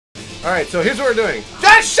Alright, so here's what we're doing.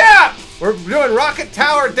 Just shut up! We're doing rocket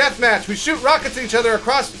tower deathmatch. We shoot rockets at each other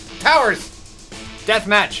across towers.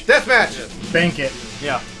 Deathmatch. Deathmatch. Bank it.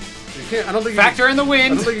 Yeah. You can't, I don't think Factor in the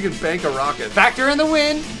wind. I don't think you can bank a rocket. Factor in the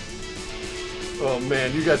wind. Oh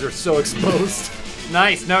man, you guys are so exposed.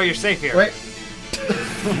 Nice. No, you're safe here. Wait.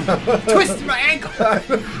 Twisted my ankle.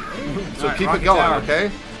 So Right, keep rocket it going, tower.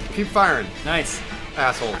 okay? Keep firing, Nice.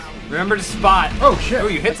 assholes. Remember to spot. Oh shit. Oh,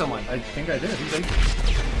 you hit someone. I think I did.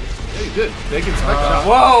 Yeah, you did. They can spike shot.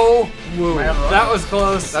 Whoa! Whoa. That was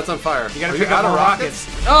close. That's on fire. You gotta Are pick out up of more rockets.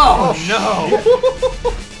 Oh,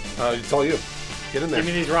 no! It's all you. Get in there.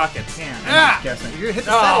 Give me these rockets. Yeah, I'm Ah! just guessing. You're gonna hit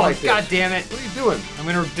the Oh, satellite dish. god damn it. What are you doing? I'm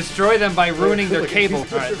gonna destroy them by ruining their Look, cable.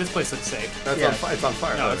 he's- Alright, this place looks safe. That's Yeah. on fire. It's on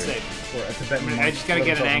fire. No, it's already. safe. Or a Tibetan I just gotta monk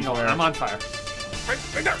get an lit angle. himself on I'm on fire.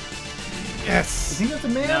 Right there. Yes. You think that's a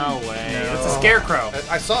man? No way. No. It's a scarecrow.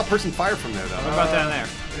 I saw a person fire from there, though. What about down there?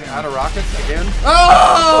 Out of rockets again?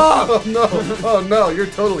 Oh! Oh no! Oh no! You're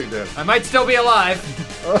totally dead. I might still be alive.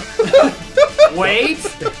 Wait.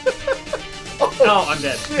 Oh, I'm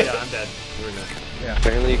dead. Yeah, I'm dead. Yeah.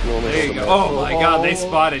 Apparently you can only. There you go. Oh my god, they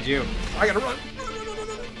spotted you. I gotta run.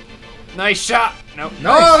 Nice shot. Nope.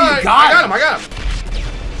 Nice. Oh, you got him. I got him.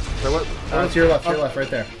 So what? To your left, right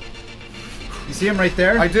there. You see him right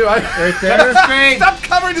there? I do. Right there? Screen. Stop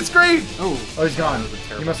covering the screen. Oh. Oh, he's gone.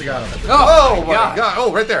 You must have got him. Oh my god.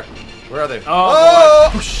 Oh, right there. Where are they?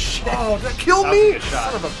 Oh, oh shit. Oh, that killed That was a me. good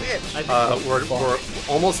shot. Son of a bitch. I think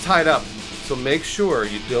We're almost tied up. So make sure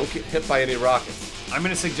you don't get hit by any rockets. I'm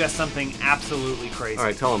gonna suggest something absolutely crazy. All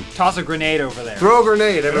right, tell them. Toss a grenade over there. Throw a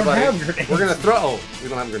grenade, everybody. have grenades. We're gonna throw. Oh, we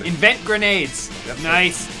don't have a grenade. Invent grenades. That's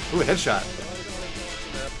Nice. Ooh, a headshot.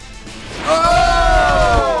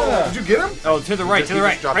 Oh! Did you get him? Oh, to the right, to the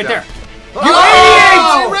right. dropped Right down. there.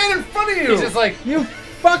 Oh! idiot! He ran in front of you! He's just like, You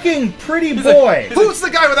fucking pretty boy! Who's the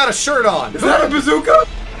guy without a shirt on? is that a bazooka?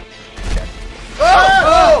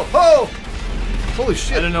 Oh! Oh! Holy I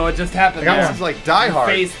shit. don't know what just happened I got there. This is like Die Hard.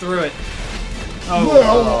 Phased through it. Whoa. Oh,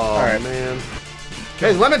 Oh, Alright. man.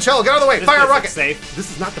 Okay, Lemoncello, get out of the way. this Fire a place rocket. looks safe. This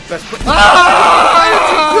is not the best place. Ah! Why did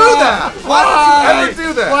you do that? Why did you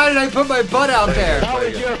ever do that? Why did I put my butt out there? That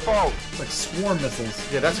was your fault. It's like swarm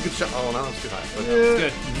missiles. Yeah, that's a good shot. Oh, no, that's too high. But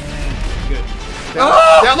Good. Good.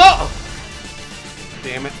 down low.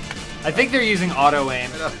 Damn it. I think they're using auto aim.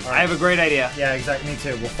 I have a great idea. Yeah, exactly. Me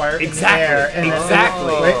too. We'll fire it Exactly. in the air. And then-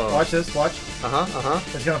 Exactly. Wait, watch this. Watch. Uh-huh.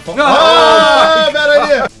 It's gonna fall. No. Oh, bad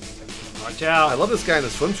idea. Watch I out. love this guy in the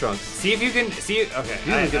swim trunks. See if you can see. Okay. He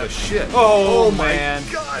doesn't give a shit. Oh, my man.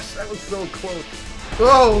 gosh, that was so close.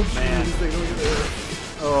 Oh, Man. jeez, they don't get there.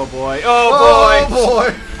 Oh boy. Oh boy. Oh,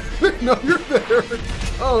 boy. No, you're there.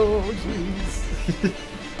 Oh, jeez.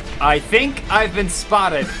 I think I've been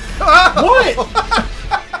spotted. What?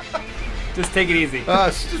 Just take it easy.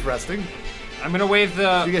 She's just resting. I'm gonna wave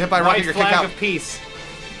the You get hit by a white rocket, you're kicked flag out. of peace.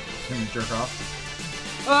 Gonna jerk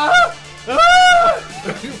off. Ah! Ah!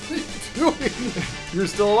 What are you doing? You're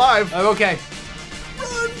still alive. I'm okay.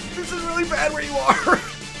 Run! This is really bad where you are.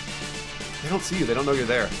 They don't see you. They don't know you're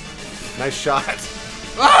there. Nice shot.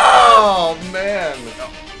 Oh, man.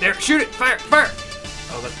 There, shoot it! Fire! Fire!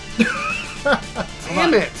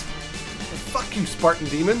 Damn it. Fuck you, Spartan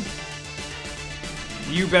Demon.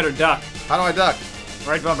 You better duck. How do I duck?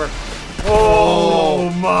 Right bumper. Oh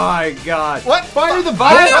my god. What? Fire the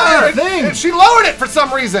Fire thing. it! She lowered it for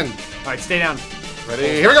some reason. Alright, stay down. Ready?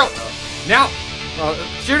 Here we go. Now!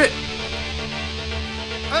 Shoot it!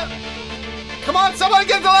 Come on, somebody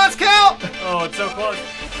get the last kill! Oh, it's so close.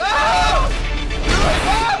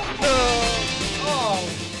 Oh!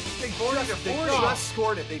 They just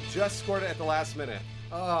scored it. They just scored it at the last minute.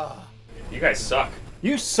 You guys suck.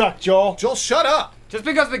 You suck, Joel. Joel, shut up! Just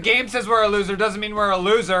because the game says we're a loser doesn't mean we're a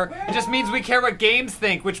loser. It just means we care what games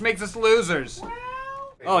think, which makes us losers.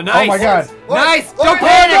 Oh, nice. Oh my god. Nice! Oh, Don't go,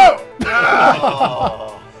 panic!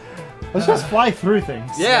 go! Let's just fly through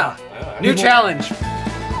things. Yeah. New challenge.